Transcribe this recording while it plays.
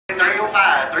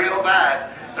305,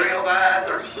 305, 305,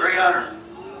 300.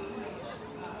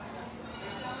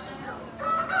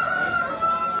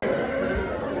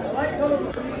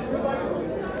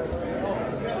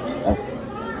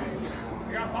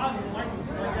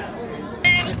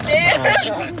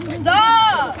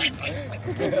 Stop!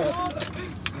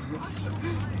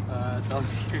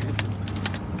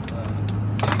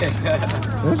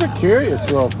 There's a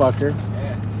curious little fucker.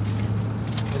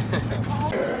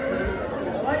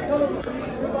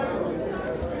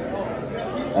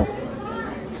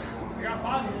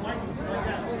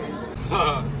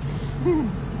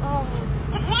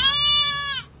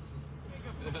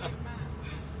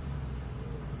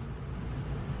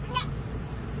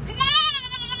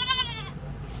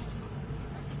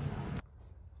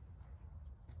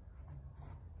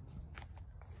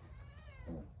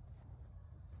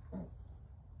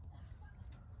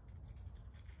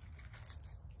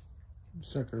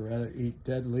 Sucker rather eat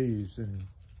dead leaves than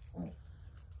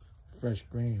fresh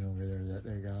green over there that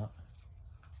they got.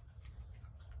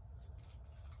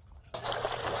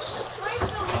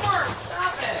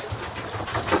 Stop it!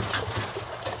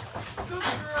 Good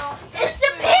girl. It's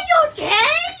the pickle,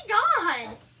 Jay!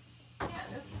 God!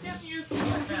 Yeah, it's getting used to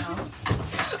it now.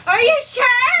 Are you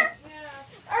sure?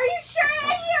 Yeah. Are you sure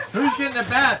that you're... Who's getting a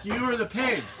bath? You or the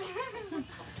pig?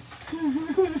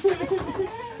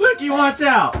 Look, he wants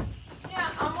out. Yeah,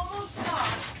 I'm almost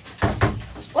done.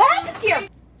 What happens here?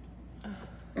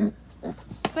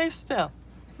 Stay still.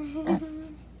 I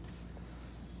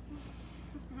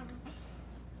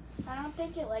don't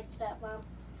think it likes that, Mom.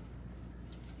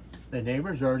 The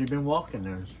neighbor's already been walking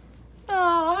theirs.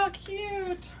 Oh, how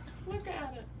cute. Look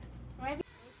at it. Maybe.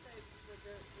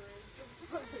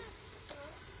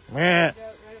 Meh.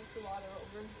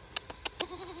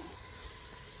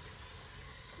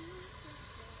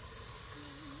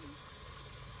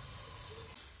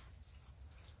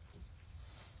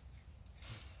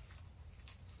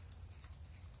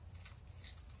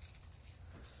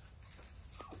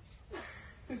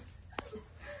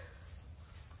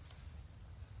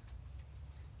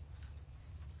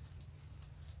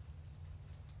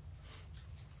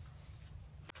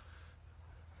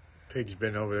 Pig's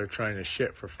been over there trying to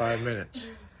shit for 5 minutes.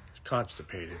 He's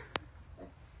constipated.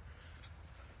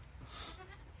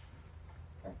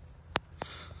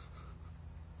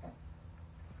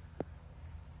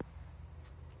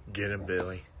 Get him,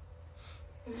 Billy.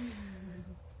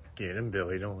 Get him,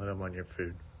 Billy. Don't let him on your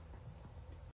food.